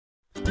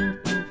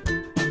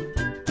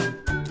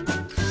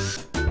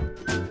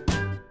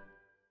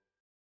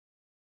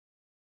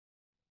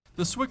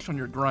The switch on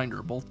your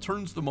grinder both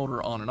turns the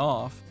motor on and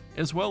off,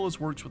 as well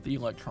as works with the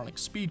electronic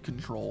speed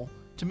control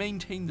to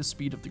maintain the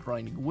speed of the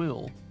grinding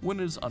wheel when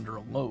it is under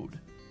a load.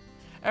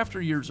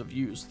 After years of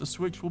use, the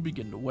switch will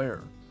begin to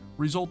wear,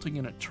 resulting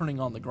in it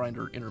turning on the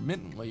grinder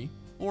intermittently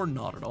or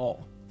not at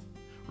all.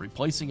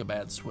 Replacing a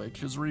bad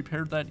switch is a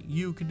repair that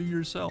you can do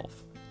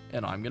yourself,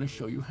 and I'm going to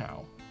show you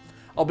how.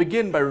 I'll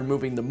begin by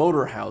removing the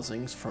motor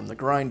housings from the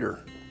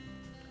grinder.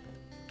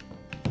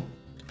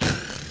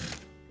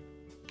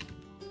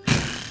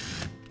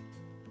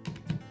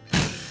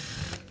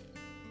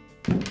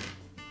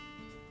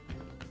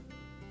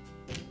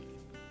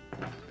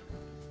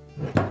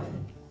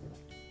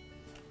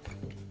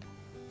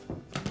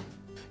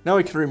 Now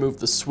I can remove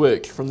the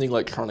switch from the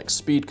electronic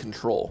speed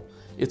control.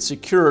 It's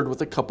secured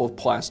with a couple of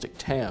plastic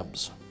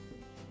tabs.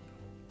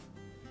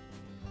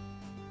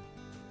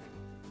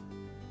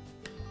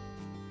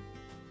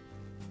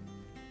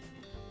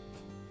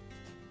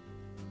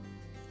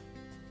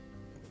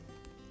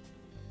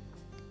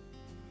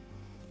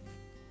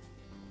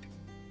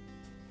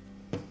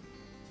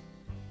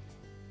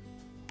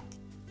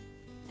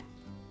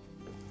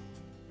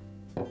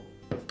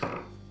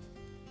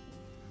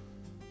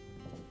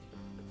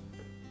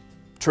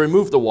 To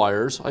remove the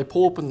wires, I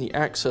pull open the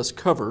access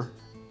cover.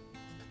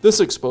 This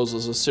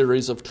exposes a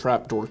series of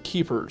trapdoor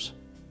keepers.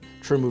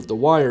 To remove the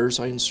wires,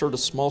 I insert a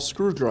small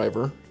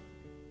screwdriver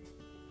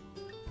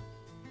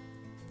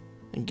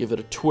and give it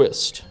a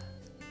twist.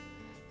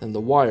 Then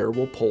the wire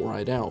will pull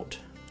right out.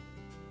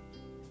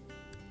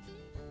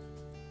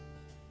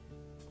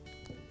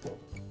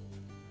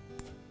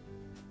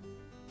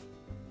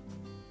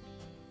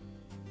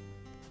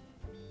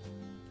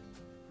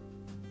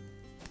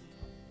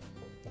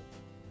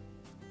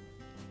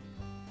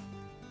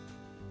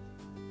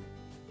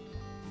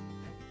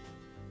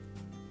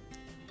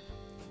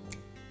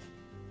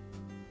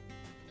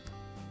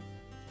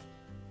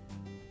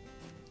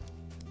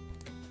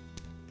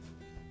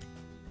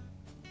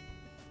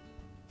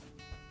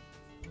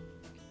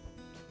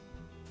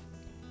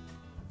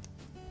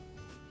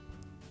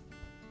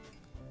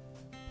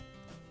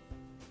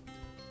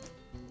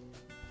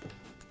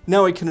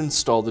 Now I can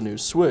install the new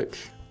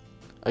switch.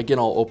 Again,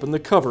 I'll open the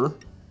cover.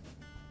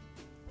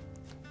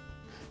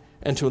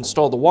 And to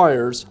install the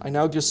wires, I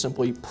now just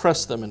simply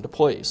press them into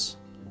place.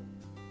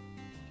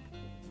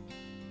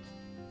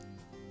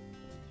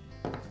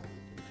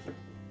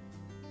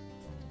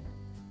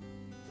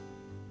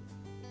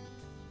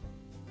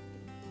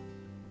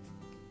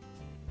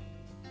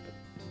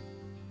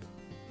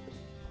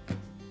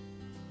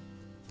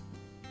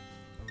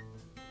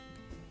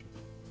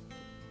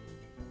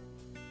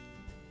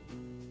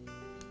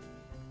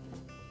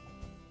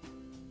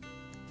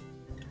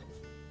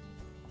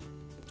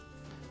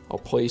 I'll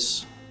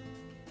place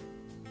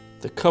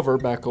the cover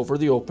back over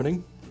the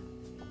opening.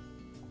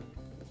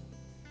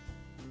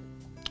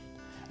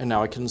 And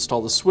now I can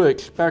install the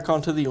switch back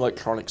onto the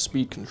electronic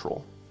speed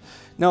control.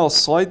 Now I'll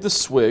slide the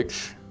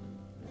switch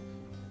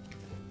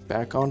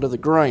back onto the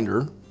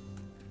grinder,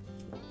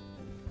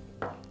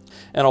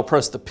 and I'll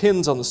press the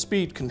pins on the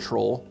speed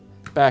control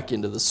back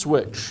into the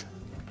switch.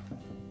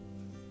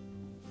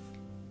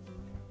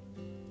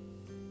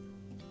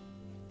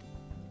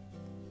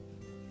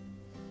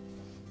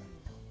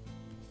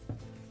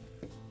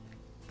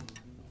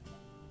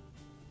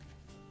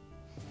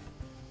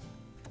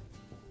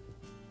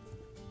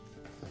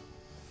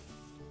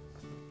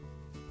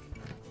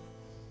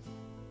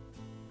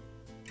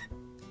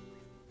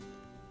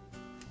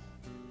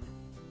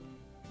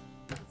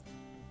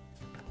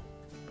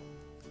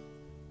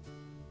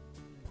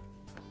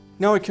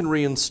 Now I can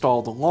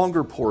reinstall the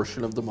longer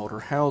portion of the motor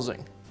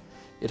housing.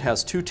 It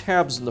has two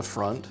tabs in the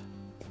front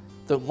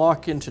that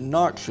lock into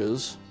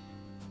notches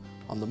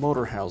on the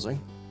motor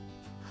housing.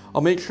 I'll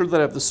make sure that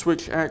I have the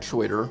switch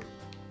actuator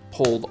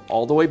pulled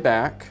all the way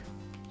back.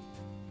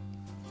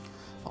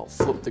 I'll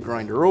flip the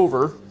grinder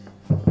over.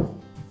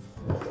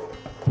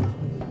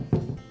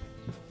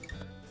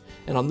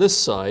 And on this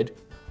side,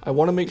 I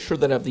want to make sure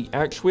that I have the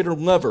actuator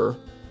lever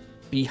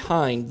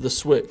behind the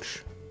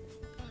switch.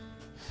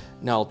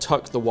 Now I'll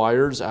tuck the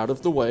wires out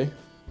of the way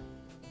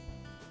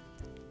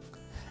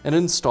and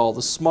install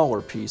the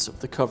smaller piece of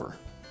the cover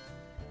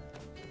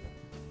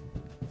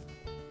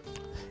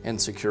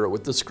and secure it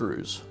with the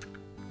screws.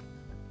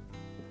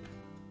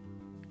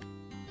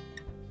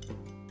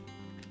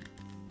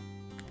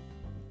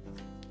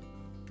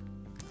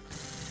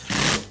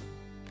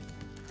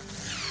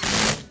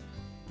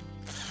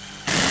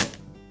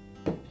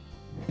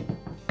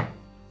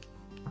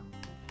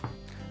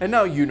 And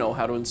now you know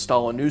how to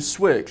install a new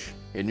switch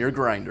in your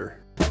grinder.